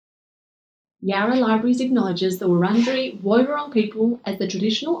Yarra Libraries acknowledges the Wurundjeri Woiwurrung people as the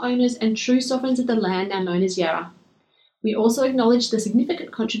traditional owners and true sovereigns of the land now known as Yarra. We also acknowledge the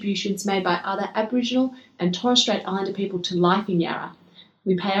significant contributions made by other Aboriginal and Torres Strait Islander people to life in Yarra.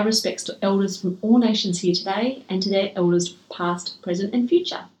 We pay our respects to elders from all nations here today and to their elders past, present and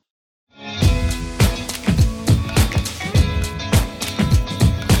future.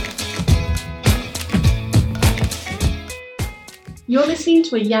 You're listening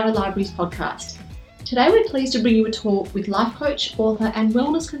to a Yarra Libraries podcast. Today we're pleased to bring you a talk with life coach, author and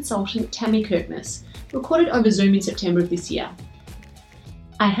wellness consultant Tammy Kirkness, recorded over Zoom in September of this year.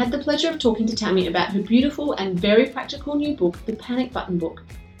 I had the pleasure of talking to Tammy about her beautiful and very practical new book, The Panic Button Book,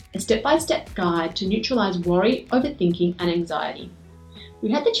 a step-by-step guide to neutralise worry, overthinking and anxiety.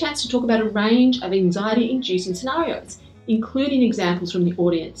 We had the chance to talk about a range of anxiety-inducing scenarios, including examples from the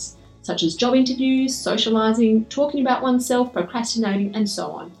audience, such as job interviews, socialising, talking about oneself, procrastinating and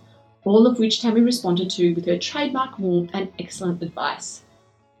so on, all of which Tammy responded to with her trademark warmth and excellent advice.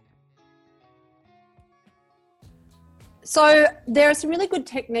 So there are some really good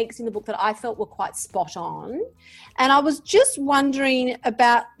techniques in the book that I felt were quite spot on. And I was just wondering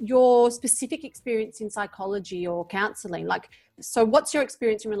about your specific experience in psychology or counselling. So what's your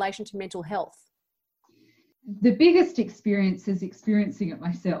experience in relation to mental health? The biggest experience is experiencing it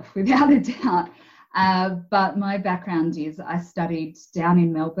myself, without a doubt. But my background is I studied down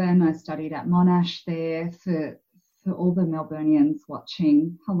in Melbourne. I studied at Monash there for all the Melburnians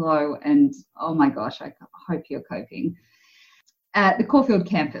watching. Hello, and oh my gosh, I hope you're coping. At the Caulfield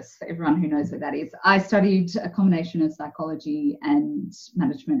campus, for everyone who knows where that is, I studied a combination of psychology and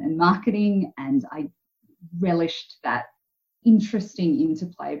management and marketing, and I relished that interesting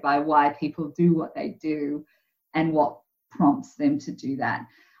interplay by why people do what they do and what prompts them to do that.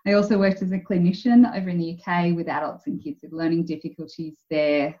 I also worked as a clinician over in the UK with adults and kids with learning difficulties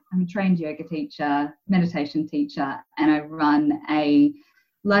there. I'm a trained yoga teacher, meditation teacher, and I run a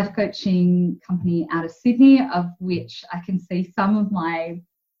life coaching company out of Sydney, of which I can see some of my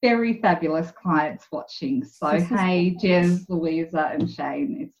very fabulous clients watching. So hey, Jez, Louisa and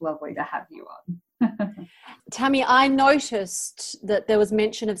Shane, it's lovely to have you on. Tammy, I noticed that there was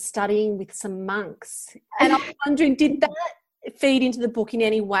mention of studying with some monks, and I'm wondering, did that feed into the book in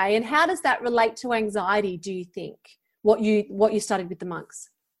any way, and how does that relate to anxiety, do you think, what you studied with the monks?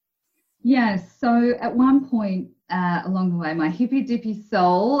 Yes, so at one point along the way, my hippy dippy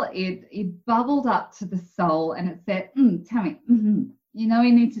soul, it bubbled up to the soul and it said, Tammy, you know what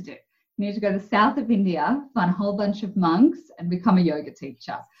you need to do? You need to go to the south of India, find a whole bunch of monks and become a yoga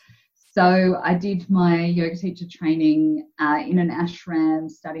teacher. So I did my yoga teacher training in an ashram,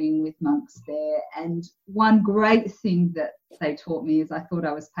 studying with monks there. And one great thing that they taught me is I thought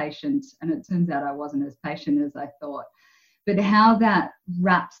I was patient, and it turns out I wasn't as patient as I thought. But how that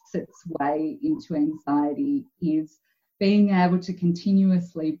wraps its way into anxiety is being able to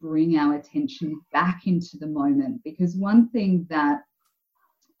continuously bring our attention back into the moment. Because one thing that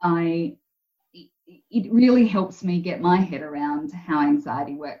it really helps me get my head around how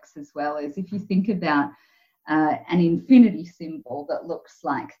anxiety works as well is if you think about an infinity symbol that looks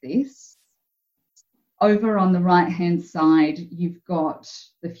like this. Over on the right-hand side, you've got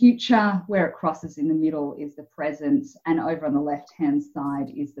the future. Where it crosses in the middle is the present, and over on the left-hand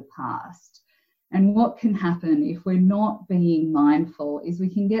side is the past. And what can happen if we're not being mindful is we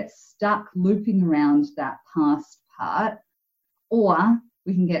can get stuck looping around that past part, or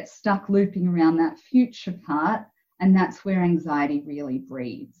we can get stuck looping around that future part, and that's where anxiety really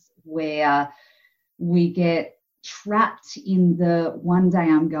breeds, where we get trapped in the one day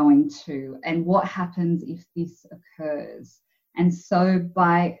I'm going to, and what happens if this occurs. And so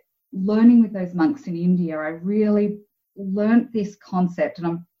by learning with those monks in India, I really learnt this concept, and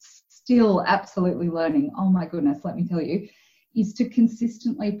I'm still absolutely learning, oh my goodness, let me tell you, is to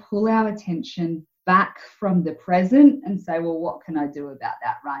consistently pull our attention back from the present and say, well, what can I do about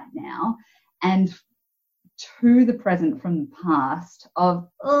that right now? And to the present from the past of,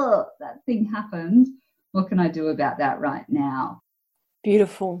 oh, that thing happened. What can I do about that right now?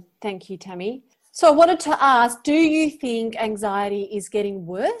 Beautiful. Thank you, Tammy. So I wanted to ask, do you think anxiety is getting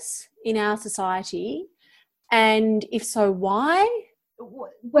worse in our society? And if so, why?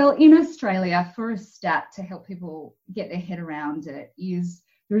 Well, in Australia, for a stat to help people get their head around it, is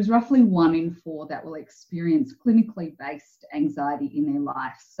there is roughly 1 in 4 that will experience clinically based anxiety in their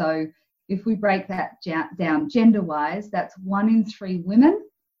life. So if we break that down gender-wise, that's 1 in 3 women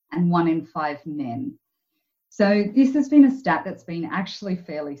and 1 in 5 men. So this has been a stat that's been actually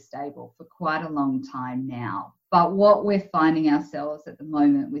fairly stable for quite a long time now. But what we're finding ourselves at the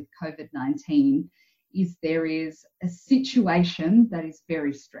moment with COVID-19 is there is a situation that is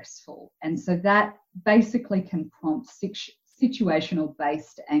very stressful. And so that basically can prompt situational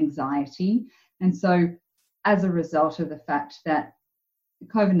based anxiety. And so as a result of the fact that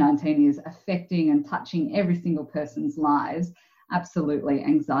COVID-19 is affecting and touching every single person's lives, absolutely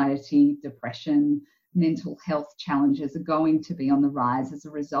anxiety, depression, mental health challenges are going to be on the rise as a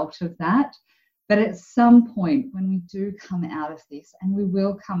result of that. But at some point when we do come out of this, and we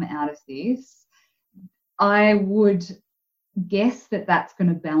will come out of this, I would guess that that's going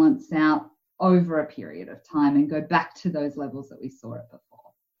to balance out over a period of time and go back to those levels that we saw it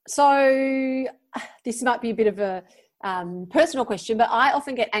before. So this might be a bit of a personal question, but I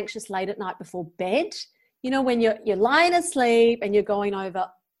often get anxious late at night before bed. You know, when you're lying asleep and you're going over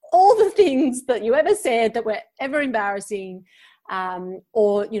all the things that you ever said that were ever embarrassing,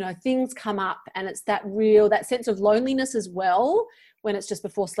 or, you know, things come up, and it's that sense of loneliness as well when it's just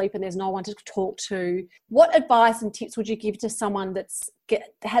before sleep and there's no one to talk to. What advice and tips would you give to someone that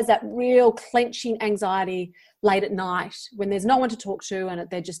has that real clenching anxiety late at night when there's no one to talk to and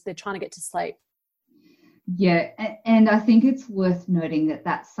they're trying to get to sleep? Yeah, and I think it's worth noting that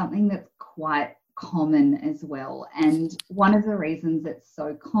that's something that's quite common as well. And one of the reasons it's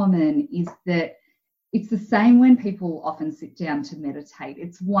so common is that it's the same when people often sit down to meditate.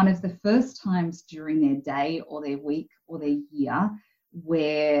 It's one of the first times during their day or their week or their year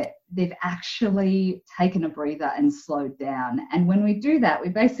where they've actually taken a breather and slowed down. And when we do that, we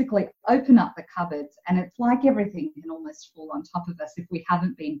basically open up the cupboards, and it's like everything can almost fall on top of us if we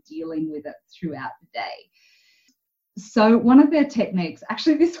haven't been dealing with it throughout the day. So one of their techniques,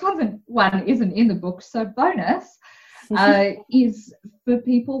 actually this one isn't in the book, so bonus, is for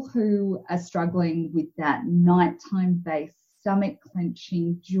people who are struggling with that nighttime based stomach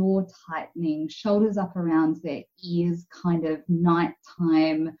clenching, jaw tightening, shoulders up around their ears, kind of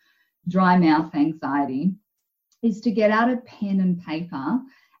nighttime dry mouth anxiety, is to get out a pen and paper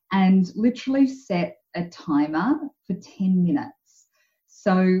and literally set a timer for 10 minutes.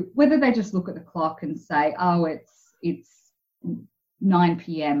 So whether they just look at the clock and say, oh, it's 9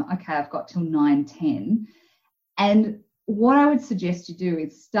 p.m. Okay, I've got till 9:10. And what I would suggest you do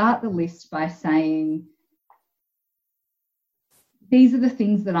is start the list by saying, these are the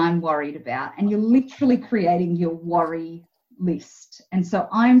things that I'm worried about. And you're literally creating your worry list. And so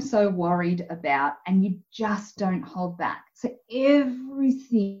I'm so worried about, and you just don't hold back. So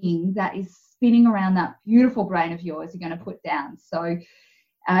everything that is spinning around that beautiful brain of yours, you're going to put down. So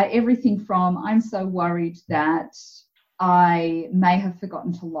everything from, I'm so worried that I may have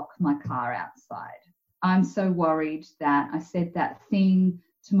forgotten to lock my car outside. I'm so worried that I said that thing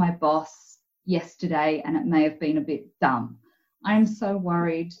to my boss yesterday and it may have been a bit dumb. I'm so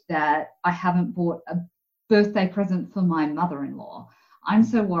worried that I haven't bought a birthday present for my mother-in-law. I'm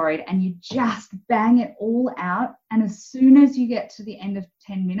so worried, and you just bang it all out. And as soon as you get to the end of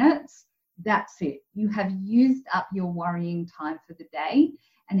 10 minutes, that's it. You have used up your worrying time for the day,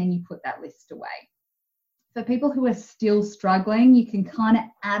 and then you put that list away. For people who are still struggling, you can kind of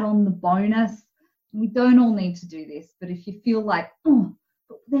add on the bonus. We don't all need to do this, but if you feel like, oh,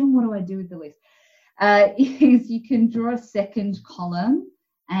 but then what do I do with the list? Is you can draw a second column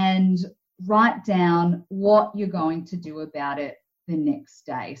and write down what you're going to do about it the next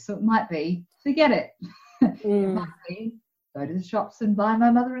day. So it might be, forget it. It might be, go to the shops and buy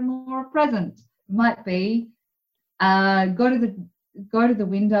my mother-in-law a present. It might be, go to the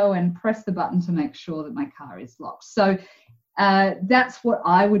window and press the button to make sure that my car is locked. So that's what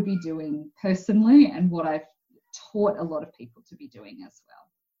I would be doing personally, and what I've taught a lot of people to be doing as well.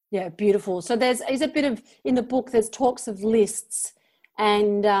 Yeah, beautiful. So there's a bit of, in the book, there's talks of lists.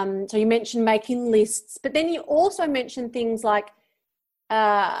 And so you mentioned making lists, but then you also mentioned things like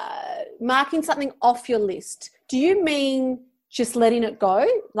marking something off your list. Do you mean just letting it go,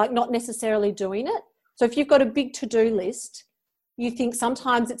 like not necessarily doing it? So if you've got a big to-do list, you think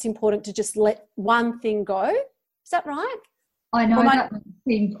sometimes it's important to just let one thing go? Is that right? I know that might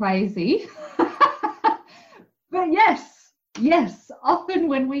seem crazy. But yes, often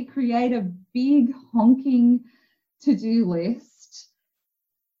when we create a big honking to-do list,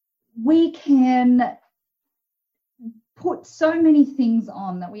 we can put so many things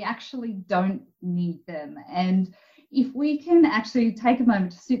on that we actually don't need them. And if we can actually take a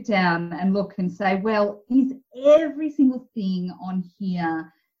moment to sit down and look and say, well, is every single thing on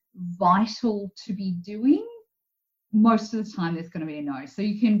here vital to be doing? Most of the time there's going to be a no. So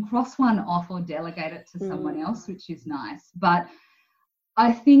you can cross one off or delegate it to someone else, which is nice. But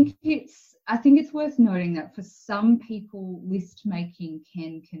I think it's worth noting that for some people, list making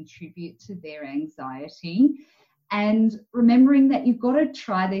can contribute to their anxiety. And remembering that you've got to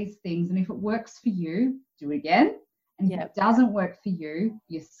try these things, and if it works for you, do it again. And if it doesn't work for you,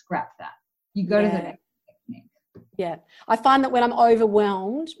 you scrap that. You go to the next technique. Yeah. I find that when I'm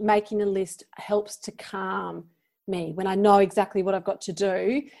overwhelmed, making a list helps to calm me when I know exactly what I've got to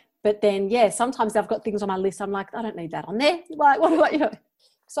do. But then, sometimes I've got things on my list. I'm like, I don't need that on there. Like, what do I?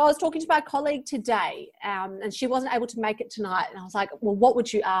 So I was talking to my colleague today, and she wasn't able to make it tonight. And I was like, well, what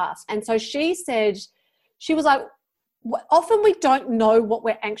would you ask? And so she said, she was like, often we don't know what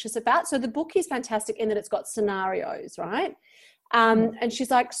we're anxious about. So the book is fantastic in that it's got scenarios, right? And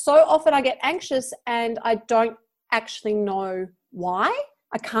she's like, so often I get anxious and I don't actually know why.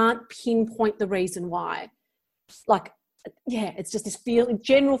 I can't pinpoint the reason why. Like, it's just this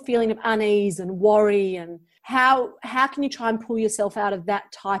general feeling of unease and worry. And how can you try and pull yourself out of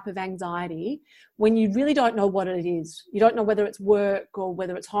that type of anxiety when you really don't know what it is? You don't know whether it's work or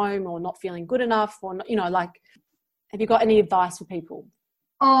whether it's home or not feeling good enough or not, have you got any advice for people?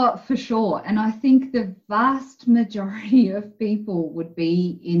 Oh, for sure. And I think the vast majority of people would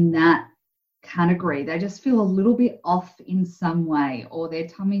be in that category. They just feel a little bit off in some way, or their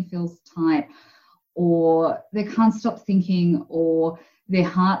tummy feels tight, or they can't stop thinking, or their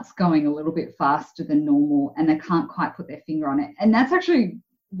heart's going a little bit faster than normal and they can't quite put their finger on it. And that's actually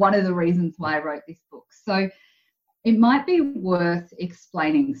one of the reasons why I wrote this book. So it might be worth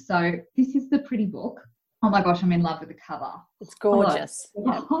explaining. So this is the pretty book. Oh my gosh, I'm in love with the cover. It's gorgeous.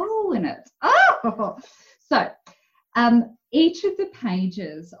 There's a hole in it. Oh! So each of the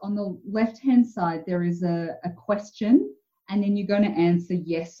pages on the left-hand side, there is a question, and then you're going to answer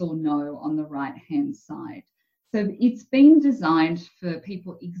yes or no on the right-hand side. So it's been designed for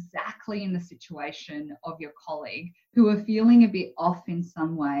people exactly in the situation of your colleague who are feeling a bit off in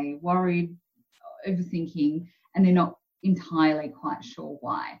some way, worried, overthinking, and they're not entirely quite sure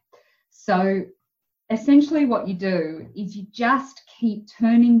why. So essentially what you do is you just keep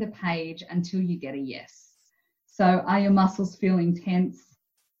turning the page until you get a yes. So are your muscles feeling tense?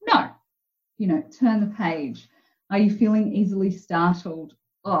 No. Turn the page. Are you feeling easily startled?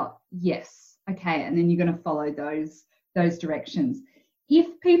 Oh, yes. Okay, and then you're going to follow those directions.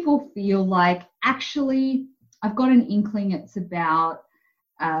 If people feel like, actually, I've got an inkling it's about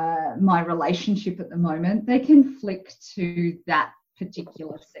my relationship at the moment, they can flick to that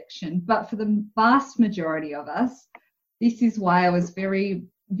particular section. But for the vast majority of us, this is why I was very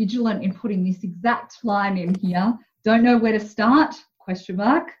vigilant in putting this exact line in here. Don't know where to start? ?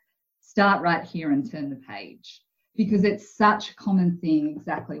 Start right here and turn the page. Because it's such a common thing,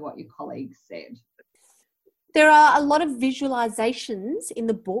 exactly what your colleague said. There are a lot of visualizations in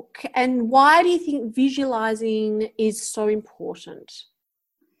the book. And why do you think visualizing is so important?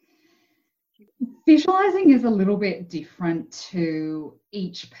 Visualizing is a little bit different to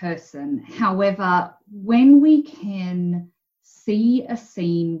each person. However, when we can see a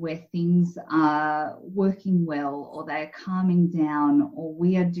scene where things are working well, or they're calming down, or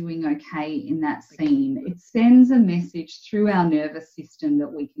we are doing okay in that scene, it sends a message through our nervous system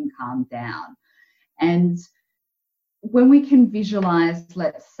that we can calm down. And when we can visualize,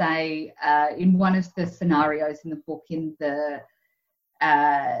 let's say, in one of the scenarios in the book, in the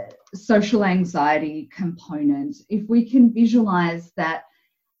social anxiety component, if we can visualize that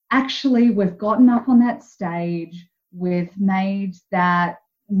actually we've gotten up on that stage, we've made that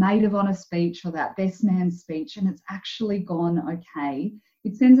maid of honour speech or that best man speech, and it's actually gone okay,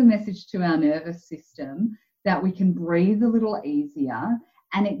 it sends a message to our nervous system that we can breathe a little easier,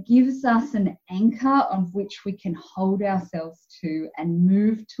 and it gives us an anchor on which we can hold ourselves to and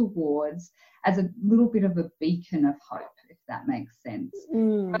move towards as a little bit of a beacon of hope, if that makes sense.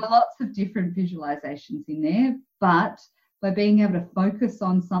 There are lots of different visualizations in there, but by being able to focus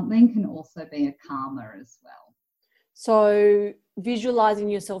on something can also be a calmer as well. So visualizing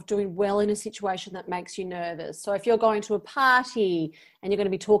yourself doing well in a situation that makes you nervous. So if you're going to a party and you're going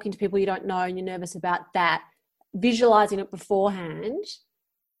to be talking to people you don't know and you're nervous about that, visualizing it beforehand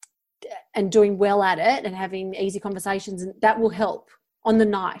and doing well at it and having easy conversations, that will help on the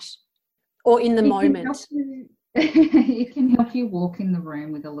night or in the moment. It can help you walk in the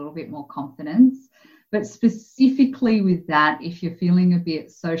room with a little bit more confidence. But specifically with that, if you're feeling a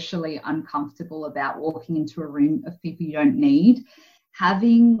bit socially uncomfortable about walking into a room of people you don't need,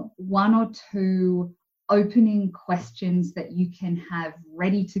 having one or two opening questions that you can have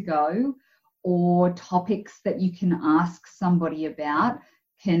ready to go, or topics that you can ask somebody about,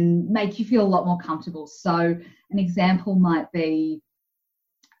 can make you feel a lot more comfortable. So an example might be,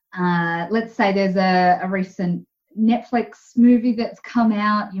 let's say there's a recent Netflix movie that's come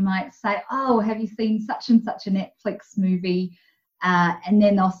out. You might say, oh, have you seen such and such a Netflix movie? And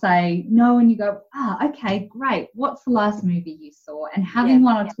then they'll say no, and you go, okay, great. What's the last movie you saw? And having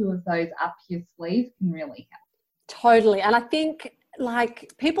one or two of those up your sleeve can really help. Totally. And I think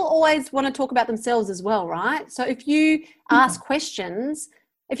like people always want to talk about themselves as well, right? So if you ask questions,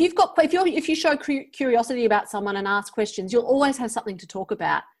 if you show curiosity about someone and ask questions, you'll always have something to talk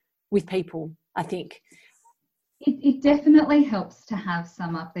about with people, I think. It definitely helps to have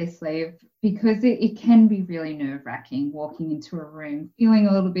some up their sleeve, because it can be really nerve-wracking walking into a room feeling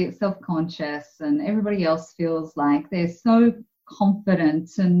a little bit self-conscious, and everybody else feels like they're so confident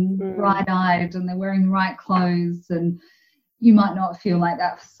and bright-eyed and they're wearing the right clothes, and you might not feel like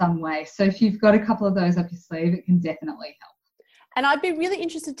that for some way. So if you've got a couple of those up your sleeve, it can definitely help. And I'd be really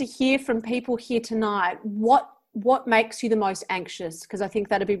interested to hear from people here tonight what makes you the most anxious, because I think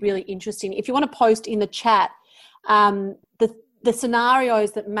that'd be really interesting. If you want to post in the chat the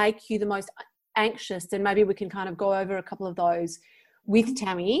scenarios that make you the most anxious, then maybe we can kind of go over a couple of those with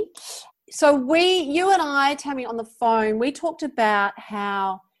Tammy. So you and I, Tammy, on the phone, we talked about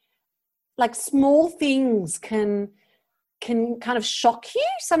how like small things can kind of shock you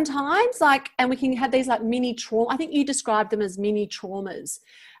sometimes, and we can have these like mini trauma. I think you described them as mini traumas.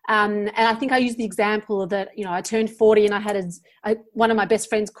 And I think I used the example that, I turned 40 and I had one of my best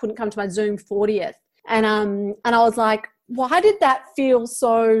friends couldn't come to my Zoom 40th. And I was like, why did that feel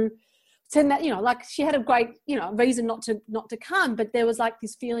so, that, like she had a great, reason not to come, but there was like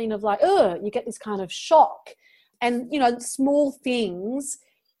this feeling of like, you get this kind of shock. And, small things,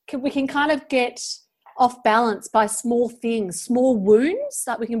 we can kind of get off balance by small things, small wounds,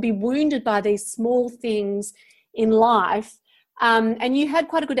 that we can be wounded by these small things in life. And you had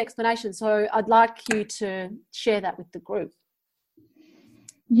quite a good explanation, so I'd like you to share that with the group.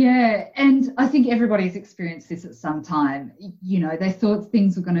 Yeah, and I think everybody's experienced this at some time. They thought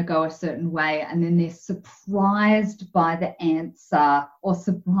things were going to go a certain way, and then they're surprised by the answer or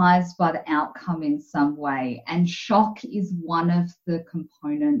surprised by the outcome in some way. And shock is one of the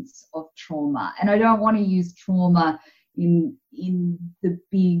components of trauma. And I don't want to use trauma in the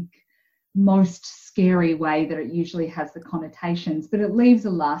big, most scary way that it usually has the connotations, but it leaves a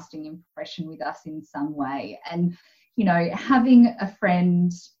lasting impression with us in some way. And having a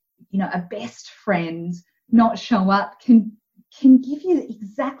friend, a best friend not show up can give you,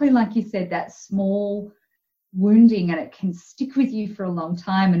 exactly like you said, that small wounding, and it can stick with you for a long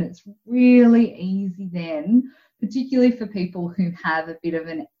time. And it's really easy then, particularly for people who have a bit of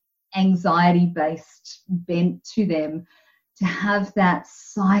an anxiety-based bent to them, to have that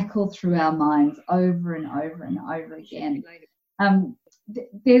cycle through our minds over and over and over again.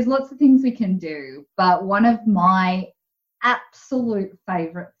 There's lots of things we can do, but one of my absolute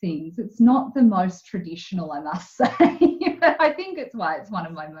favourite things, it's not the most traditional, I must say, but I think it's why it's one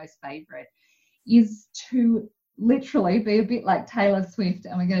of my most favourite, is to literally be a bit like Taylor Swift,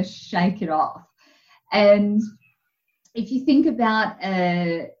 and we're going to shake it off. And if you think about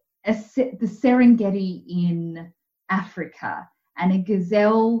the Serengeti in Africa, and a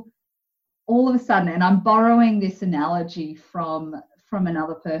gazelle all of a sudden, and I'm borrowing this analogy from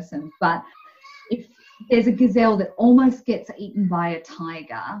another person, but if there's a gazelle that almost gets eaten by a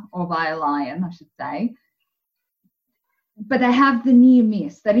tiger, or by a lion, I should say, but they have the near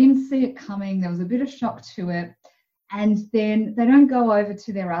miss. They didn't see it coming. There was a bit of shock to it. And then they don't go over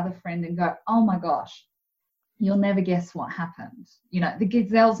to their other friend and go, oh my gosh, you'll never guess what happened. The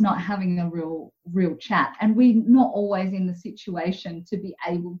gazelle's not having a real chat. And we're not always in the situation to be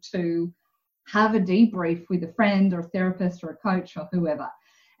able to have a debrief with a friend or a therapist or a coach or whoever.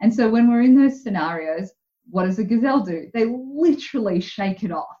 And so when we're in those scenarios, what does a gazelle do? They literally shake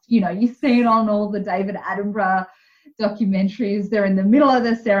it off. You see it on all the David Attenborough documentaries. They're in the middle of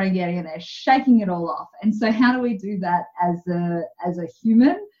the Serengeti and they're shaking it all off. And so how do we do that as a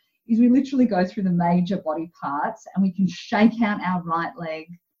human? Is we literally go through the major body parts, and we can shake out our right leg,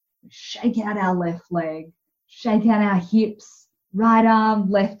 shake out our left leg, shake out our hips, right arm,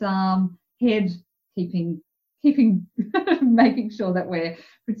 left arm, head, keeping making sure that we're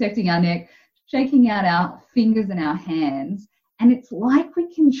protecting our neck, shaking out our fingers and our hands. And it's like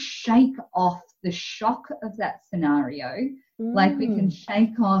we can shake off the shock of that scenario, like we can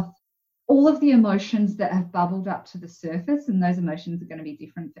shake off all of the emotions that have bubbled up to the surface, and those emotions are going to be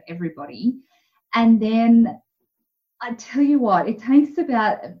different for everybody. And then I tell you what, it takes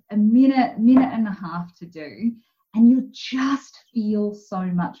about a minute and a half to do, and you just feel so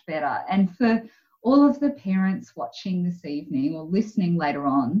much better. And for all of the parents watching this evening or listening later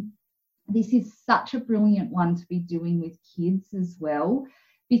on, this is such a brilliant one to be doing with kids as well,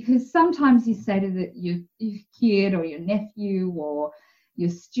 because sometimes you say to your kid or your nephew or your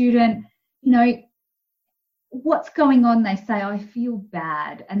student, what's going on, they say, I feel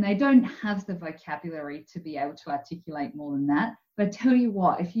bad, and they don't have the vocabulary to be able to articulate more than that. But I tell you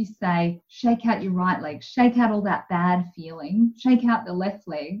what, if you say, shake out your right leg, shake out all that bad feeling, shake out the left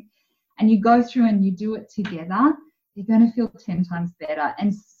leg, and you go through and you do it together, you're going to feel 10 times better.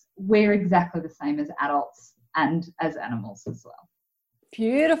 And we're exactly the same as adults and as animals as well.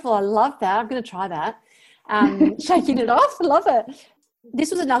 Beautiful. I love that. I'm going to try that. Shaking it off. I love it.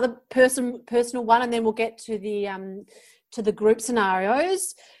 This was another personal one, and then we'll get to the group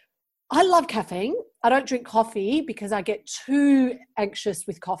scenarios. I love caffeine. I don't drink coffee because I get too anxious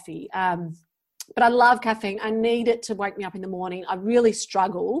with coffee. But I love caffeine. I need it to wake me up in the morning. I really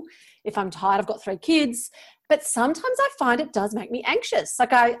struggle if I'm tired. I've got 3 kids, but sometimes I find it does make me anxious.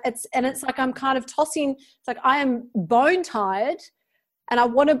 It's like I'm kind of tossing. It's like I am bone tired, and I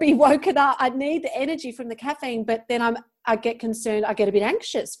want to be woken up. I need the energy from the caffeine, but then I get concerned. I get a bit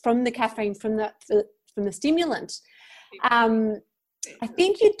anxious from the caffeine, from the stimulant. I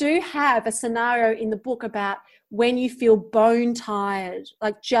think you do have a scenario in the book about when you feel bone tired,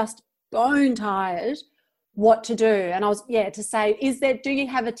 like just bone tired, what to do. And I was, to say, do you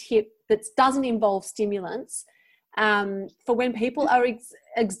have a tip that doesn't involve stimulants for when people are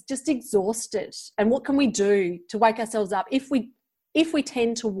just exhausted? And what can we do to wake ourselves up if we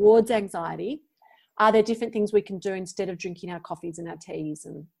tend towards anxiety? Are there different things we can do instead of drinking our coffees and our teas?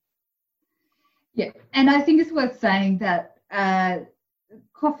 And I think it's worth saying that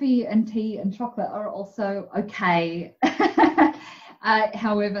coffee and tea and chocolate are also okay.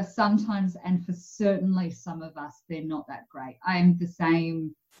 However, sometimes, and for certainly some of us, they're not that great. I'm the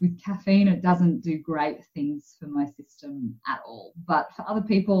same with caffeine. It doesn't do great things for my system at all. But for other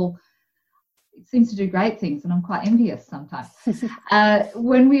people, it seems to do great things, and I'm quite envious sometimes.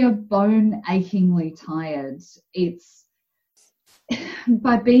 When we are bone achingly tired, it's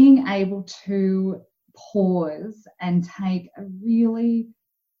by being able to pause and take a really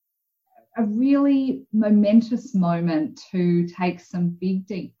momentous moment to take some big,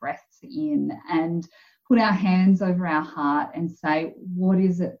 deep breaths in and put our hands over our heart and say, what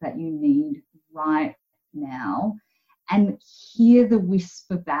is it that you need right now? And hear the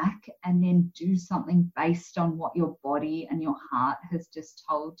whisper back, and then do something based on what your body and your heart has just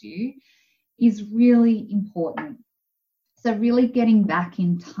told you is really important. So really getting back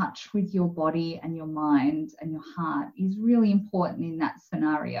in touch with your body and your mind and your heart is really important in that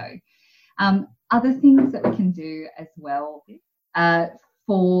scenario. Other things that we can do as well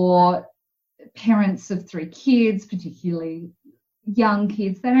for parents of 3 kids, particularly young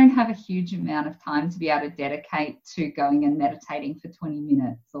kids, they don't have a huge amount of time to be able to dedicate to going and meditating for 20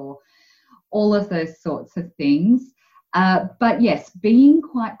 minutes or all of those sorts of things. But yes, being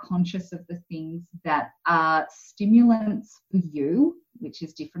quite conscious of the things that are stimulants for you, which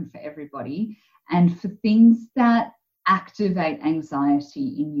is different for everybody, and for things that activate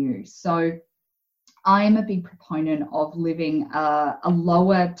anxiety in you. So I am a big proponent of living a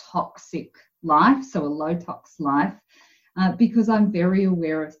lower toxic life, so a low tox life, because I'm very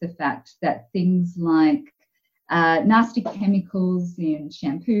aware of the fact that things like nasty chemicals in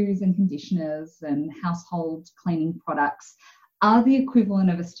shampoos and conditioners and household cleaning products are the equivalent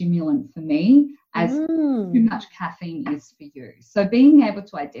of a stimulant for me as too much caffeine is for you. So being able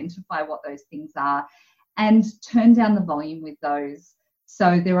to identify what those things are and turn down the volume with those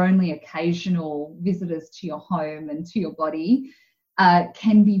so they're only occasional visitors to your home and to your body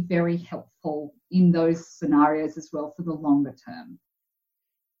can be very helpful in those scenarios as well for the longer term.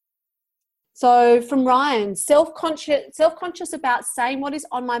 So from Ryan, self-conscious about saying what is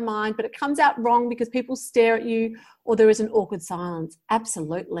on my mind, but it comes out wrong because people stare at you or there is an awkward silence.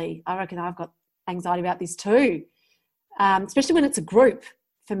 Absolutely. I reckon I've got anxiety about this too, especially when it's a group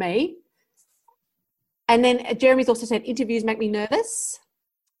for me. And then Jeremy's also said, interviews make me nervous.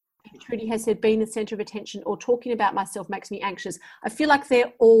 Trudy has said, being the centre of attention or talking about myself makes me anxious. I feel like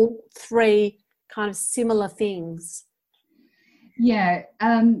they're all 3 kind of similar things. Yeah.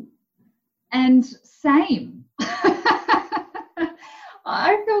 And same.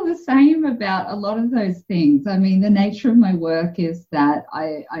 I feel the same about a lot of those things. I mean, the nature of my work is that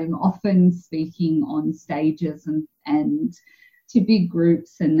I'm often speaking on stages and to big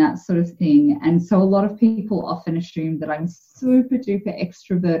groups and that sort of thing. And so a lot of people often assume that I'm super duper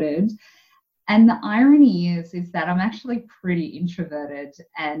extroverted. And the irony is that I'm actually pretty introverted,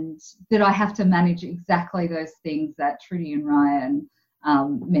 and that I have to manage exactly those things that Trudy and Ryan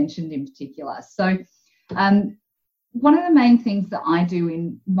mentioned in particular. So one of the main things that I do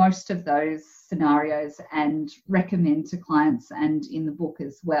in most of those scenarios and recommend to clients and in the book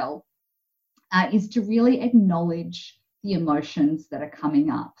as well is to really acknowledge the emotions that are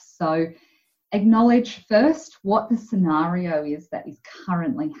coming up. So acknowledge first what the scenario is that is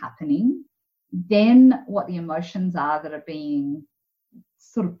currently happening, then what the emotions are that are being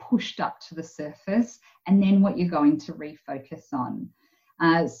sort of pushed up to the surface, and then what you're going to refocus on.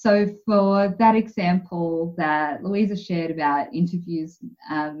 So for that example that Louisa shared about interviews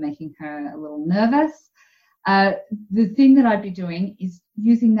making her a little nervous, the thing that I'd be doing is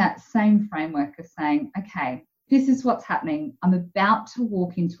using that same framework of saying, okay, this is what's happening. I'm about to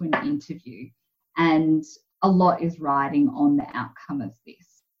walk into an interview and a lot is riding on the outcome of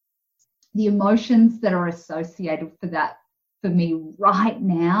this. The emotions that are associated for me right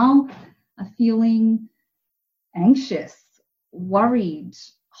now are feeling anxious, worried,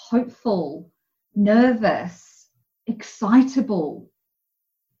 hopeful, nervous, excitable.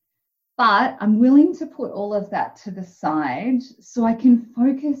 But I'm willing to put all of that to the side so I can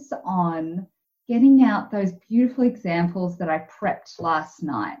focus on getting out those beautiful examples that I prepped last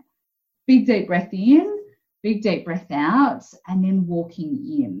night. Big deep breath in, big deep breath out, and then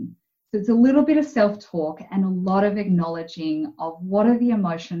walking in. So it's a little bit of self-talk and a lot of acknowledging of what are the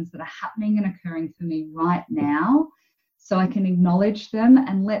emotions that are happening and occurring for me right now, so I can acknowledge them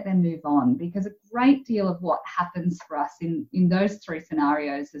and let them move on. Because a great deal of what happens for us in those three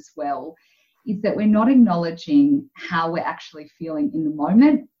scenarios as well is that we're not acknowledging how we're actually feeling in the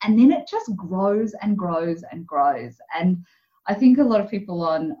moment, and then it just grows and grows and grows. And I think a lot of people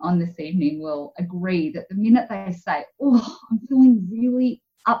on this evening will agree that the minute they say, oh, I'm feeling really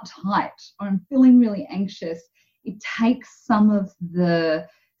uptight or I'm feeling really anxious, it takes some of the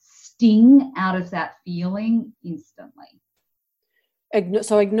sting out of that feeling instantly.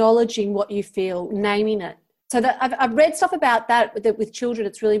 So acknowledging what you feel, naming it. So that I've read stuff about that with children.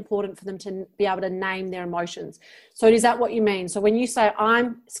 It's really important for them to be able to name their emotions. So is that what you mean? So when you say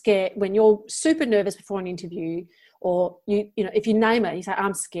I'm scared, when you're super nervous before an interview, or you know, if you name it, you say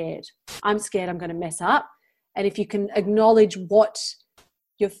I'm scared I'm going to mess up. And if you can acknowledge what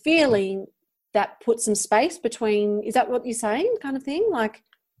you're feeling, that puts some space between, is that what you're saying, kind of thing? Like,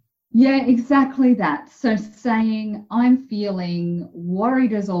 yeah, exactly that. So saying I'm feeling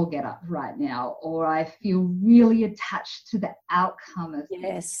worried as all get up right now, or I feel really attached to the outcome of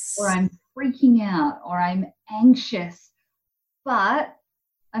this, or I'm freaking out, or I'm anxious, but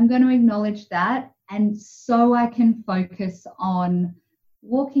I'm going to acknowledge that, and so I can focus on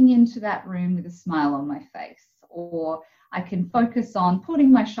walking into that room with a smile on my face, or I can focus on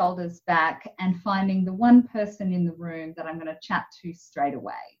putting my shoulders back and finding the one person in the room that I'm going to chat to straight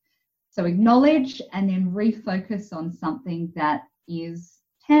away. So acknowledge and then refocus on something that is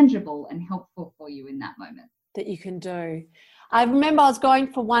tangible and helpful for you in that moment. That you can do. I remember I was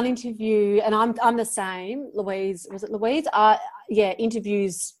going for one interview, and I'm the same. Louise, was it Louise? Yeah,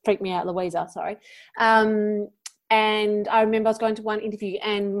 interviews freak me out. Louisa, sorry. And I remember I was going to one interview,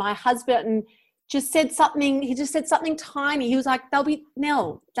 and my husband just said something. He just said something tiny. He was like,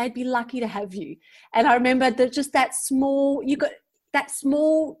 they'd be lucky to have you. And I remember that just that small, that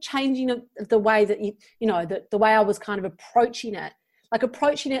small changing of the way that the way I was kind of approaching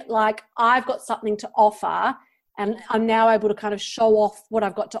it like I've got something to offer, and I'm now able to kind of show off what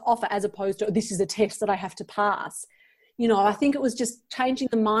I've got to offer, as opposed to this is a test that I have to pass. I think it was just changing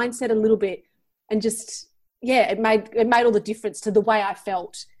the mindset a little bit, and just, it made all the difference to the way I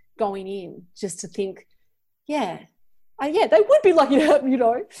felt going in, just to think, they would be lucky to have,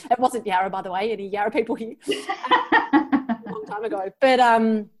 It wasn't Yarra, by the way, any Yarra people here. Long time ago. But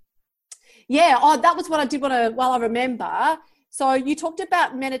that was what I did while I remember. So you talked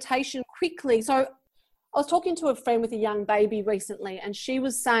about meditation quickly. So I was talking to a friend with a young baby recently, and she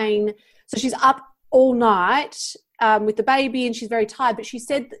was saying, so she's up all night with the baby and she's very tired, but she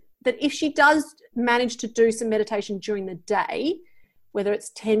said that if she does manage to do some meditation during the day, whether it's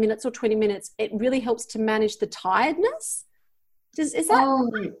 10 minutes or 20 minutes, it really helps to manage the tiredness. Is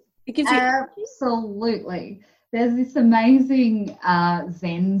that it gives you absolutely. There's this amazing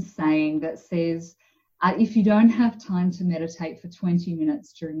Zen saying that says, if you don't have time to meditate for 20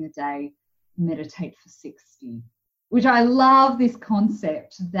 minutes during the day, meditate for 60, which I love this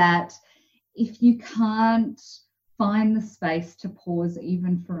concept that if you can't find the space to pause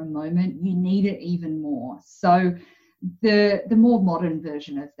even for a moment, you need it even more. So the more modern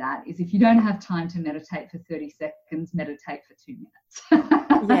version of that is, if you don't have time to meditate for 30 seconds, meditate for 2 minutes.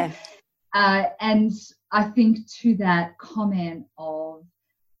 Yeah. And I think to that comment of,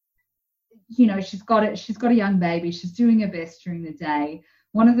 she's got a young baby, she's doing her best during the day.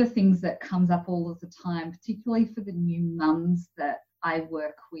 One of the things that comes up all of the time, particularly for the new mums that I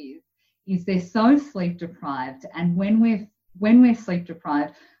work with, is they're so sleep deprived. And when we're sleep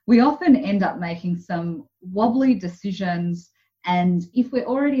deprived, we often end up making some wobbly decisions And if we're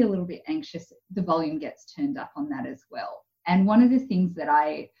already a little bit anxious, the volume gets turned up on that as well. And one of the things that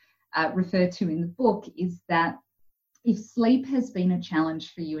I refer to in the book is that if sleep has been a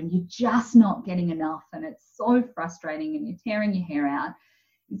challenge for you and you're just not getting enough and it's so frustrating and you're tearing your hair out,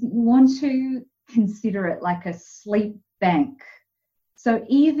 is that you want to consider it like a sleep bank. So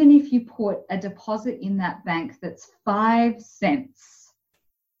even if you put a deposit in that bank that's 5 cents,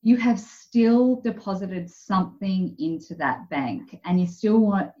 you have still deposited something into that bank, and it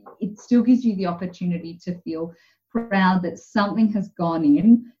still gives you the opportunity to feel proud that something has gone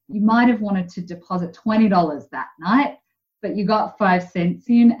in. You might have wanted to deposit $20 that night, but you got 5 cents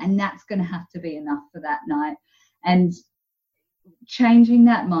in, and that's going to have to be enough for that night. And changing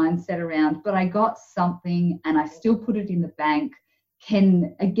that mindset around, but I got something and I still put it in the bank,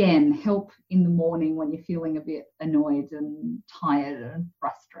 can again help in the morning when you're feeling a bit annoyed and tired and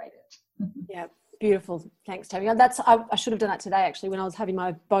frustrated. Yeah, beautiful. Thanks, Tammy. I should have done that today, actually, when I was having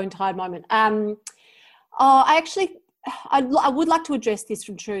my bone-tired moment. I would like to address this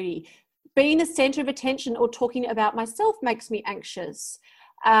from Trudy. Being the centre of attention or talking about myself makes me anxious.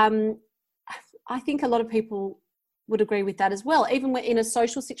 I think a lot of people would agree with that as well. Even when in a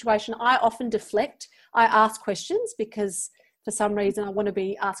social situation, I often deflect. I ask questions because for some reason I want to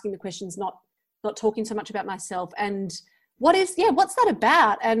be asking the questions, not talking so much about myself. And what's that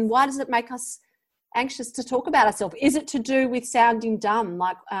about? And why does it make us anxious to talk about ourselves? Is it to do with sounding dumb?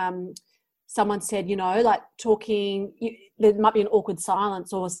 Like someone said, like talking, there might be an awkward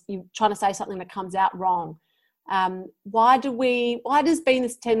silence, or you're trying to say something that comes out wrong. Why does being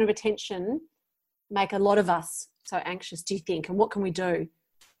the centre of attention make a lot of us so anxious, do you think? And what can we do?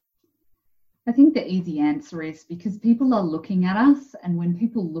 I think the easy answer is because people are looking at us, and when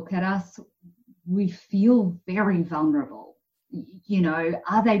people look at us, we feel very vulnerable.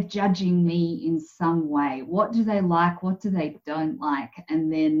 Are they judging me in some way? What do they like? What do they don't like?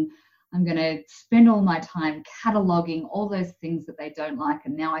 And then I'm going to spend all my time cataloguing all those things that they don't like,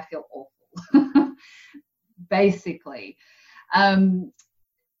 and now I feel awful. Basically,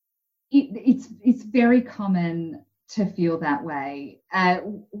 it's very common to feel that way.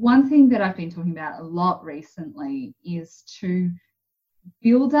 One thing that I've been talking about a lot recently is to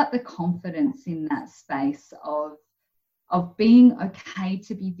build up the confidence in that space of being okay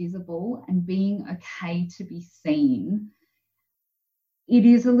to be visible and being okay to be seen. It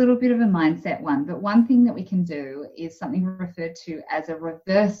is a little bit of a mindset one, but one thing that we can do is something referred to as a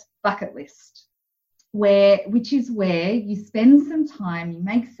reverse bucket list, which is where you spend some time, you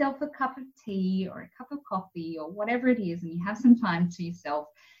make yourself a cup of tea or a cup of coffee or whatever it is, and you have some time to yourself,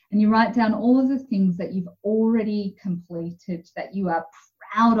 and you write down all of the things that you've already completed that you are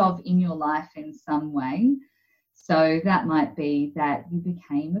proud of in your life in some way. So that might be that you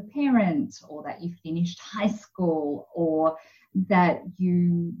became a parent, or that you finished high school, or that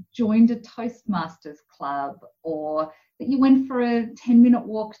you joined a Toastmasters club, or that you went for a 10-minute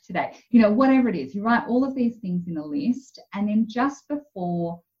walk today. Whatever it is, you write all of these things in a list, and then just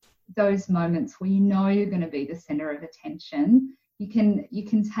before those moments where you're going to be the center of attention, you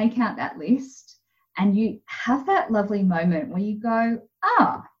can take out that list and you have that lovely moment where you go,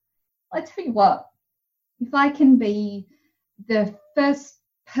 I tell you what, if I can be the first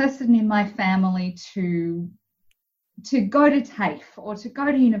person in my family to go to TAFE or to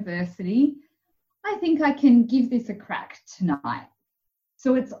go to university, I think I can give this a crack tonight.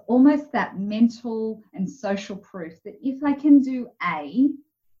 So it's almost that mental and social proof that if I can do A,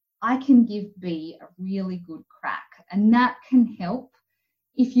 I can give B a really good crack. And that can help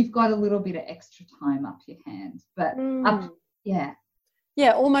if you've got a little bit of extra time up your hand. But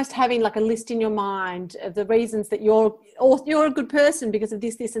Yeah, almost having like a list in your mind of the reasons that you're a good person because of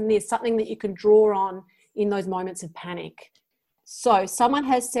this, this, and this, something that you can draw on in those moments of panic. So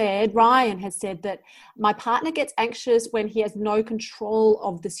Ryan has said that my partner gets anxious when he has no control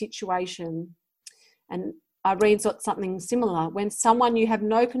of the situation. And Irene's got something similar. When someone you have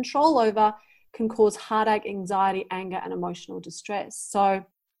no control over can cause heartache, anxiety, anger, and emotional distress. So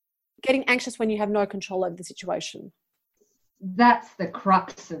getting anxious when you have no control over the situation. That's the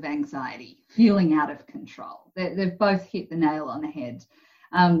crux of anxiety, feeling out of control. They've both hit the nail on the head.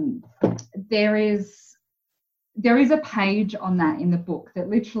 There is a page on that in the book that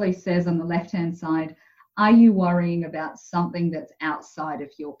literally says on the left-hand side, are you worrying about something that's outside of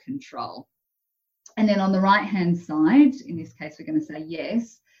your control? And then on the right-hand side, in this case, we're going to say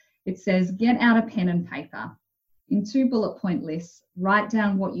yes, it says, get out a pen and paper. In 2 bullet point lists, write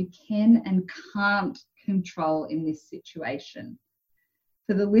down what you can and can't control in this situation.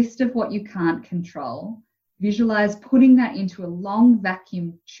 For the list of what you can't control, Visualize putting that into a long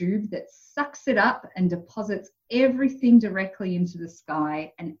vacuum tube that sucks it up and deposits everything directly into the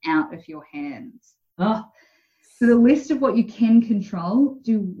sky and out of your hands. Oh. So the list of what you can control,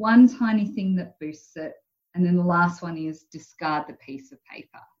 do one tiny thing that boosts it, and then the last one is discard the piece of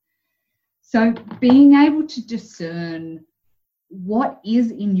paper. So being able to discern what is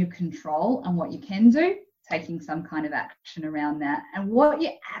in your control and what you can do, taking some kind of action around that, and what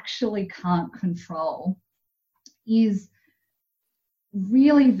you actually can't control is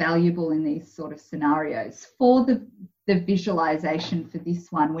really valuable in these sort of scenarios. For the visualization for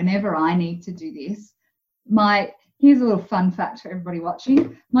this one, whenever I need to do this, here's a little fun fact for everybody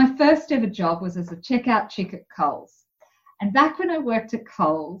watching. My first ever job was as a checkout chick at Coles. And back when I worked at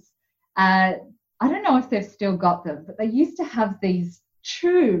Coles, I don't know if they've still got them, but they used to have these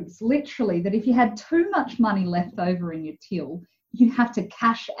tubes, literally, that if you had too much money left over in your till, you'd have to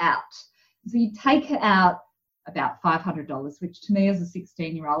cash out. So you'd take it out about $500, which to me as a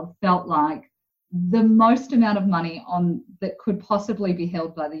 16-year-old felt like the most amount of money that could possibly be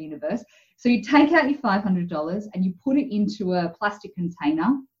held by the universe. So you take out your $500 and you put it into a plastic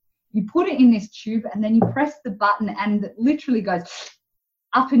container, you put it in this tube, and then you press the button and it literally goes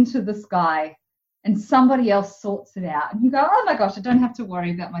up into the sky and somebody else sorts it out. And you go, oh my gosh, I don't have to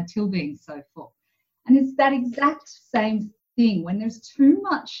worry about my till being so full. And it's that exact same thing. When there's too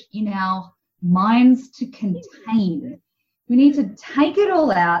much in our minds to contain, we need to take it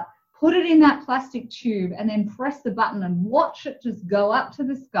all out, put it in that plastic tube, and then press the button and watch it just go up to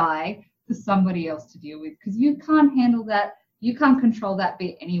the sky for somebody else to deal with, because you can't handle that. You can't control that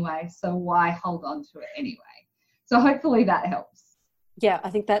bit anyway, so why hold on to it anyway? So hopefully that helps. Yeah,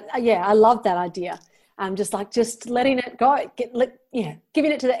 I think that, I love that idea. Just letting it go,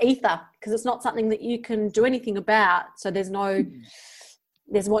 giving it to the ether, because it's not something that you can do anything about. So there's no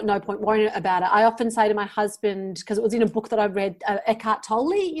point worrying about it. I often say to my husband, because it was in a book that I read, Eckhart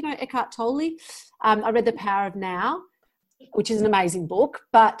Tolle, Eckhart Tolle. I read The Power of Now, which is an amazing book.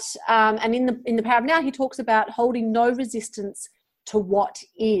 But and in the Power of Now, he talks about holding no resistance to what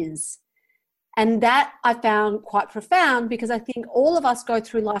is. And that I found quite profound, because I think all of us go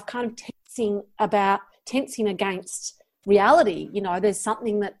through life kind of tensing against reality. There's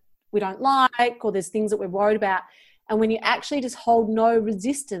something that we don't like, or there's things that we're worried about. And when you actually just hold no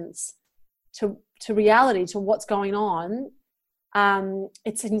resistance to reality, to what's going on,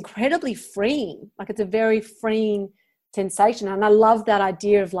 it's incredibly freeing. Like, it's a very freeing sensation. And I love that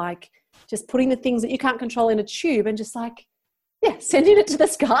idea of just putting the things that you can't control in a tube and just sending it to the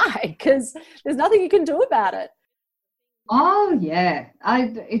sky, because there's nothing you can do about it. Oh, yeah.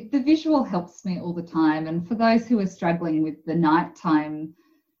 The visual helps me all the time. And for those who are struggling with the nighttime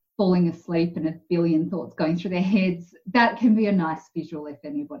falling asleep and a billion thoughts going through their heads, that can be a nice visual if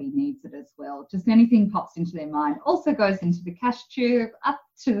anybody needs it as well. Just anything pops into their mind also goes into the cash tube, up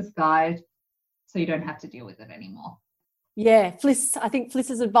to the sky, so you don't have to deal with it anymore. Yeah, I think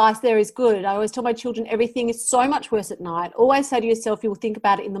Fliss's advice there is good. I always tell my children everything is so much worse at night. Always say to yourself, you will think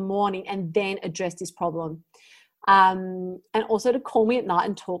about it in the morning and then address this problem. And also to call me at night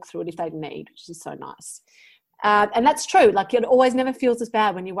and talk through it if they need, which is so nice. And that's true. It always never feels as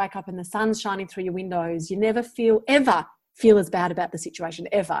bad when you wake up and the sun's shining through your windows. You never ever feel as bad about the situation,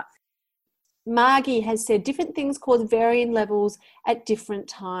 ever. Margie has said different things cause varying levels at different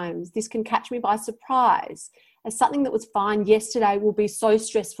times. This can catch me by surprise. As something that was fine yesterday will be so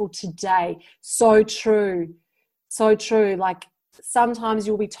stressful today. So true. So true. Sometimes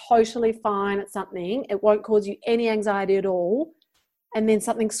you'll be totally fine at something. It won't cause you any anxiety at all. And then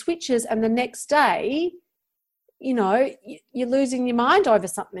something switches and the next day, you're losing your mind over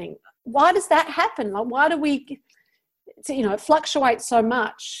something. Why does that happen? Why do we, it fluctuates so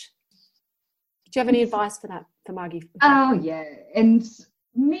much? Do you have any advice for that, for Margie? Oh, yeah. And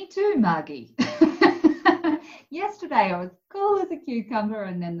me too, Margie. Yesterday I was cool as a cucumber,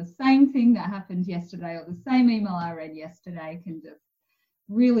 and then the same thing that happened yesterday, or the same email I read yesterday, can just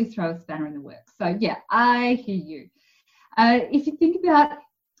really throw a spanner in the works. So yeah, I hear you. If you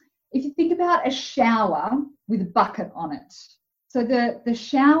think about a shower with a bucket on it, so the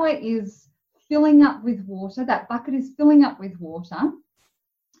shower is filling up with water, that bucket is filling up with water,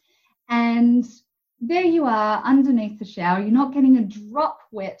 and there you are underneath the shower. You're not getting a drop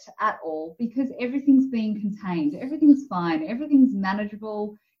wet at all because everything's being contained. Everything's fine. Everything's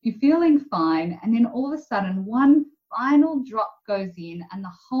manageable. You're feeling fine. And then all of a sudden, one final drop goes in and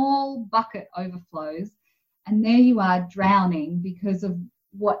the whole bucket overflows. And there you are drowning because of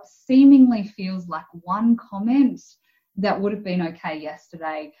what seemingly feels like one comment that would have been okay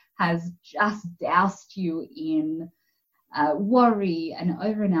yesterday has just doused you in worry and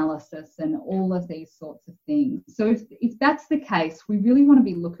overanalysis and all of these sorts of things. So if that's the case, we really want to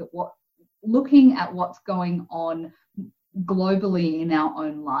be looking at what's going on globally in our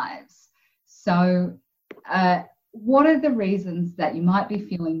own lives. So what are the reasons that you might be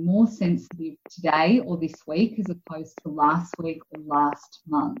feeling more sensitive today or this week as opposed to last week or last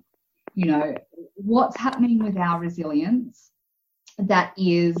month? You know, what's happening with our resilience that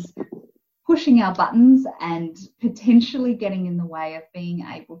is pushing our buttons and potentially getting in the way of being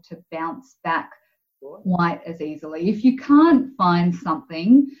able to bounce back quite as easily. If you can't find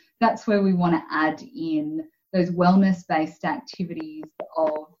something, that's where we want to add in those wellness-based activities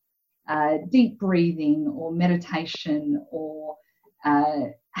of deep breathing or meditation or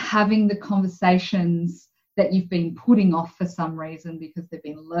having the conversations that you've been putting off for some reason because they've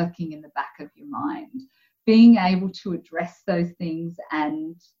been lurking in the back of your mind. Being able to address those things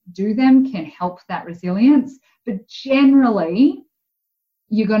and do them can help that resilience. But generally,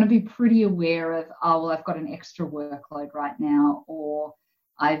 you're going to be pretty aware of, oh, well, I've got an extra workload right now, or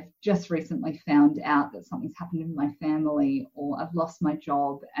I've just recently found out that something's happened in my family, or I've lost my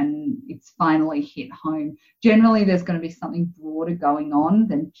job and it's finally hit home. Generally, there's going to be something broader going on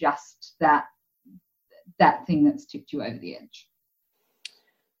than just that thing that's tipped you over the edge.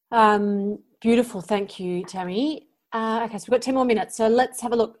 Beautiful. Thank you, Tammy. Okay, so we've got 10 more minutes. So let's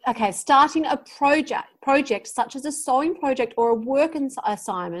have a look. Okay, starting a project such as a sewing project or a work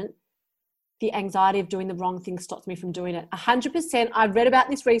assignment, the anxiety of doing the wrong thing stops me from doing it. 100%. I read about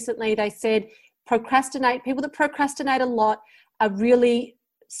this recently. They said people that procrastinate a lot are really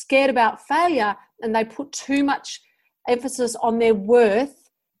scared about failure, and they put too much emphasis on their worth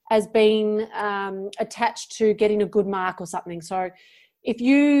as being attached to getting a good mark or something. So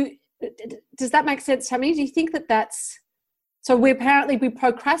does that make sense, Tammy? Do you think that that's, so we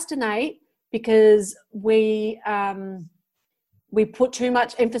procrastinate because we put too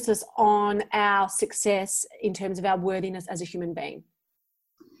much emphasis on our success in terms of our worthiness as a human being?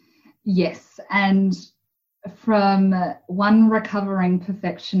 Yes, and from one recovering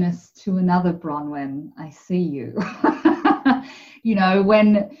perfectionist to another Bronwyn, I see you. You know,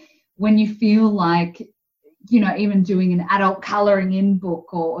 when you feel like, you know, even doing an adult colouring in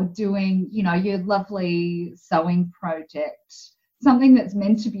book or doing, you know, your lovely sewing project, something that's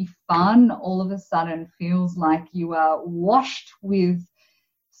meant to be fun, all of a sudden feels like you are washed with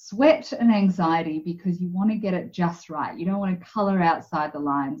sweat and anxiety because you want to get it just right. You don't want to colour outside the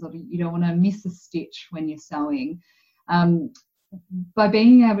lines, or you don't want to miss a stitch when you're sewing. By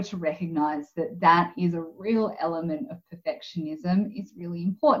being able to recognise that is a real element of perfectionism is really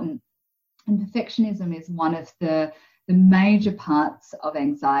important. And perfectionism is one of the major parts of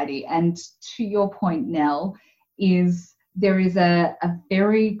anxiety. And to your point, Nell, there is a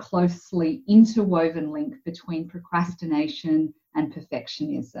very closely interwoven link between procrastination and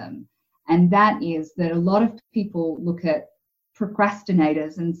perfectionism. And that is that a lot of people look at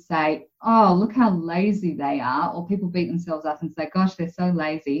procrastinators and say, oh, look how lazy they are, or people beat themselves up and say, gosh, they're so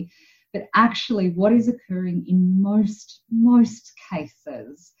lazy. But actually what is occurring in most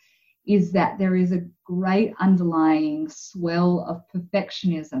cases is that there is a great underlying swell of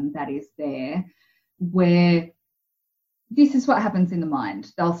perfectionism that is there, where this is what happens in the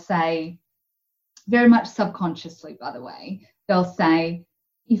mind. They'll say, very much subconsciously, by the way, they'll say,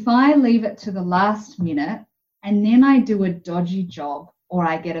 if I leave it to the last minute and then I do a dodgy job, or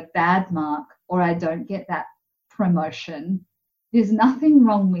I get a bad mark, or I don't get that promotion, there's nothing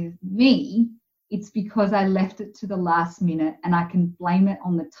wrong with me. It's because I left it to the last minute, and I can blame it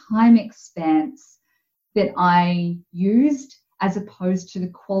on the time expanse that I used as opposed to the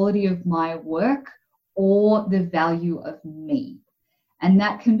quality of my work or the value of me. And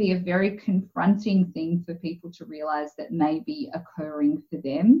that can be a very confronting thing for people to realize that may be occurring for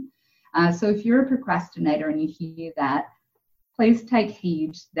them. So if you're a procrastinator and you hear that, please take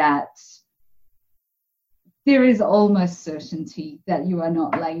heed that there is almost certainty that you are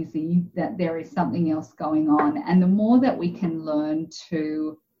not lazy, that there is something else going on. And the more that we can learn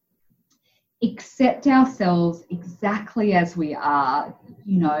to accept ourselves exactly as we are,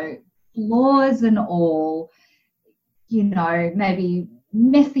 you know, flaws and all, you know, maybe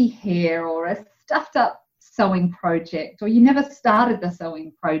messy hair or a stuffed up sewing project, or you never started the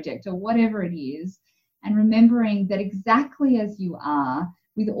sewing project, or whatever it is, and remembering that exactly as you are,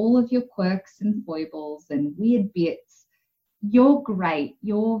 with all of your quirks and foibles and weird bits, you're great,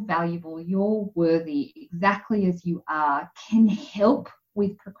 you're valuable, you're worthy exactly as you are, can help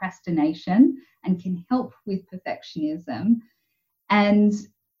with procrastination and can help with perfectionism. And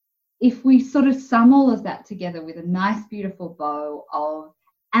if we sort of sum all of that together with a nice, beautiful bow of,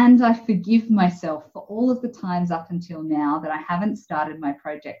 and and I forgive myself for all of the times up until now that I haven't started my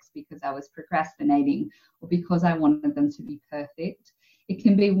projects because I was procrastinating or because I wanted them to be perfect. It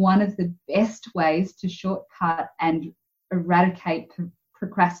can be one of the best ways to shortcut and eradicate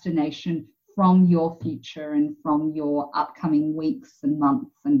procrastination from your future and from your upcoming weeks and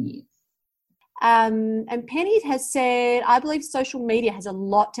months and years. And Penny has said, I believe social media has a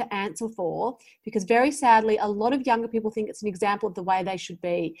lot to answer for because very sadly, a lot of younger people think it's an example of the way they should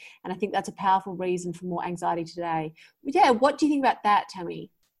be. And I think that's a powerful reason for more anxiety today. Yeah, what do you think about that,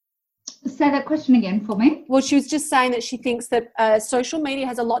 Tammy? Say that question again for me. Well, she was just saying that she thinks that social media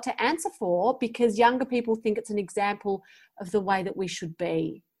has a lot to answer for because younger people think it's an example of the way that we should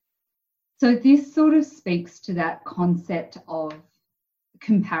be. So this sort of speaks to that concept of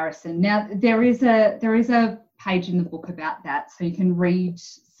comparison. Now, there is a page in the book about that, so you can read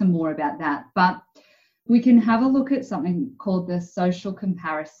some more about that. But we can have a look at something called the social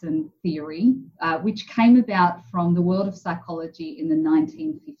comparison theory, which came about from the world of psychology in the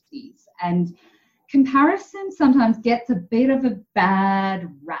 1950s. And comparison sometimes gets a bit of a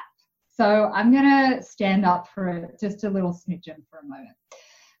bad rap. So I'm going to stand up for just a little smidgen for a moment.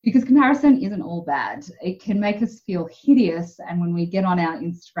 Because comparison isn't all bad. It can make us feel hideous. And when we get on our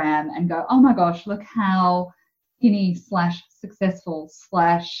Instagram and go, oh my gosh, look how skinny / successful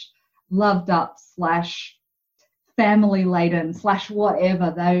 / loved up / family laden /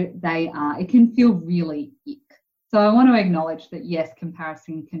 whatever they are, it can feel really ick. So I want to acknowledge that, yes,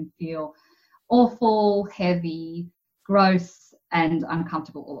 comparison can feel awful, heavy, gross, and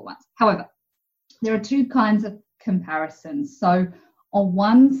uncomfortable all at once. However, there are two kinds of comparisons. So on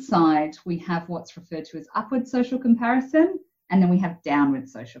one side, we have what's referred to as upward social comparison, and then we have downward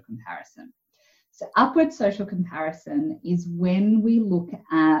social comparison. So upward social comparison is when we look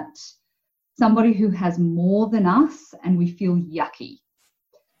at somebody who has more than us and we feel yucky.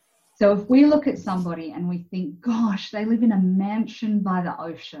 So if we look at somebody and we think, gosh, they live in a mansion by the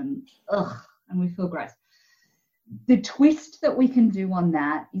ocean, ugh, and we feel gross. The twist that we can do on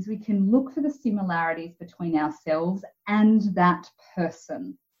that is we can look for the similarities between ourselves and that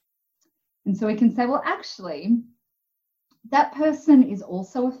person. And so we can say, well, actually, that person is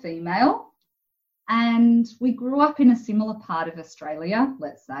also a female and we grew up in a similar part of Australia,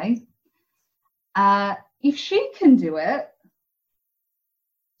 let's say. If she can do it,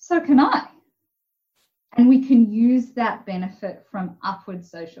 so can I. And we can use that benefit from upward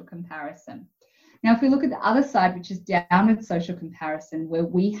social comparison. Now, if we look at the other side, which is downward social comparison, where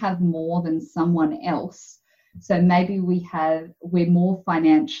we have more than someone else, so maybe we're more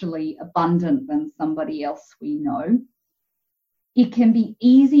financially abundant than somebody else we know, it can be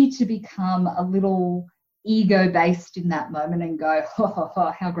easy to become a little ego-based in that moment and go,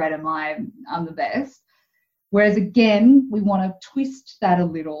 how great am I? I'm the best. Whereas again, we want to twist that a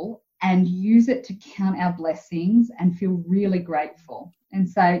little and use it to count our blessings and feel really grateful and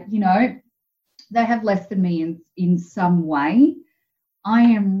say, you know, they have less than me in some way. I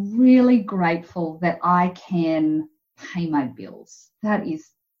am really grateful that I can pay my bills.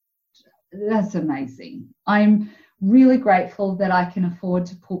 That's amazing. I'm really grateful that I can afford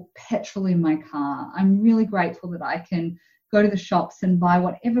to put petrol in my car. I'm really grateful that I can go to the shops and buy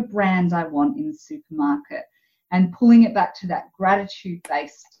whatever brand I want in the supermarket. And pulling it back to that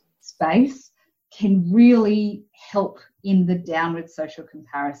gratitude-based space can really help in the downward social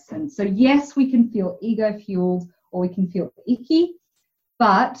comparison. So yes, we can feel ego-fueled or we can feel icky,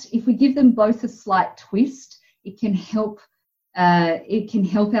 but if we give them both a slight twist, it can help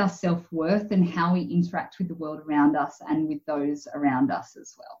our self-worth and how we interact with the world around us and with those around us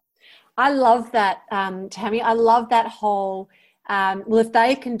as well. I love that, Tammy. I love that whole, well, if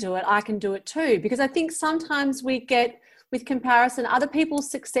they can do it, I can do it too. Because I think sometimes we get, with comparison, other people's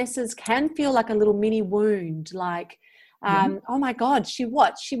successes can feel like a little mini wound, like, oh my God, she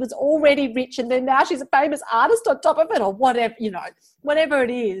was already rich and then now she's a famous artist on top of it, or whatever, whatever it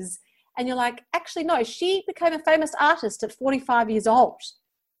is. And you're like, actually, no, she became a famous artist at 45 years old.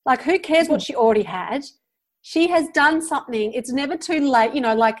 Like, who cares what she already had? She has done something. It's never too late,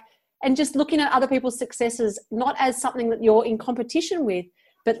 and just looking at other people's successes, not as something that you're in competition with,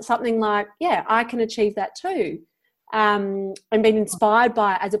 but something like, yeah, I can achieve that too. And being inspired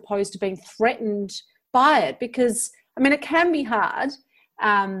by it as opposed to being threatened by it, because it can be hard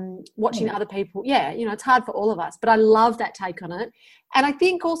watching other people. Yeah, it's hard for all of us, but I love that take on it. And I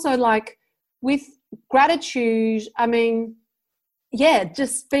think also, like, with gratitude,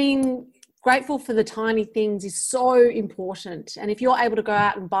 just being grateful for the tiny things is so important. And if you're able to go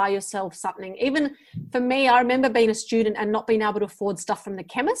out and buy yourself something, even for me, I remember being a student and not being able to afford stuff from the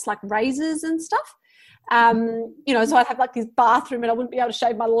chemist, like razors and stuff. So I'd have like this bathroom and I wouldn't be able to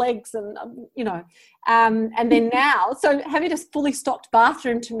shave my legs and then now, so having a fully stocked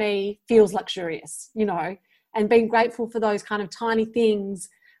bathroom to me feels luxurious, and being grateful for those kind of tiny things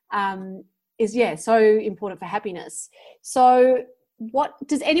is so important for happiness. So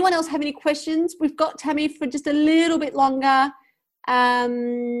does anyone else have any questions? We've got Tammy for just a little bit longer.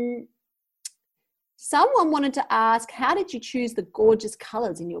 Someone wanted to ask, how did you choose the gorgeous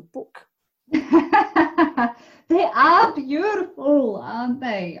colours in your book? They are beautiful, aren't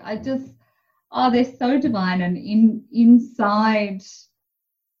they? They're so divine, and inside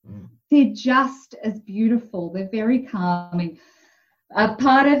they're just as beautiful. They're very calming.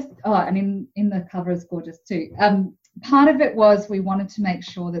 And in the cover is gorgeous too. Part of it was we wanted to make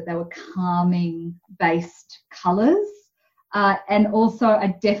sure that they were calming based colours. And also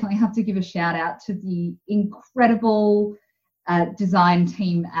I definitely have to give a shout out to the incredible design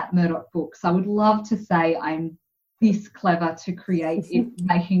team at Murdoch Books. I would love to say I'm this clever to create it,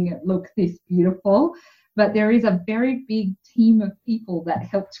 making it look this beautiful, but there is a very big team of people that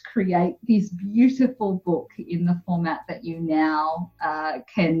helped create this beautiful book in the format that you now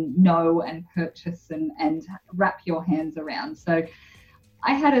can know and purchase and wrap your hands around. So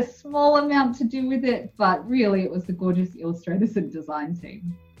I had a small amount to do with it, but really it was the gorgeous illustrators and design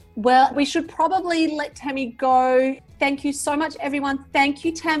team. Well, we should probably let Tammy go. Thank you so much, everyone. Thank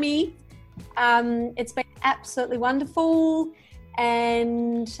you, Tammy. It's been absolutely wonderful,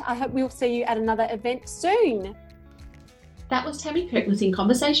 and I hope we'll see you at another event soon. That was Tammy Kirkness in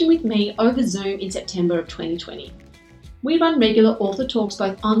conversation with me over Zoom in September of 2020. We run regular author talks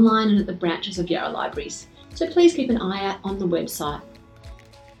both online and at the branches of Yarra Libraries, so please keep an eye out on the website.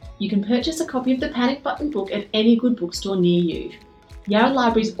 You can purchase a copy of the Panic Button book at any good bookstore near you. Yarra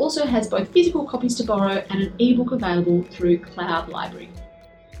Libraries also has both physical copies to borrow and an ebook available through Cloud Library.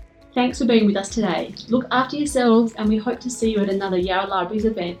 Thanks for being with us today. Look after yourselves, and we hope to see you at another Yarra Libraries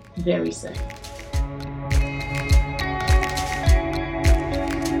event very soon.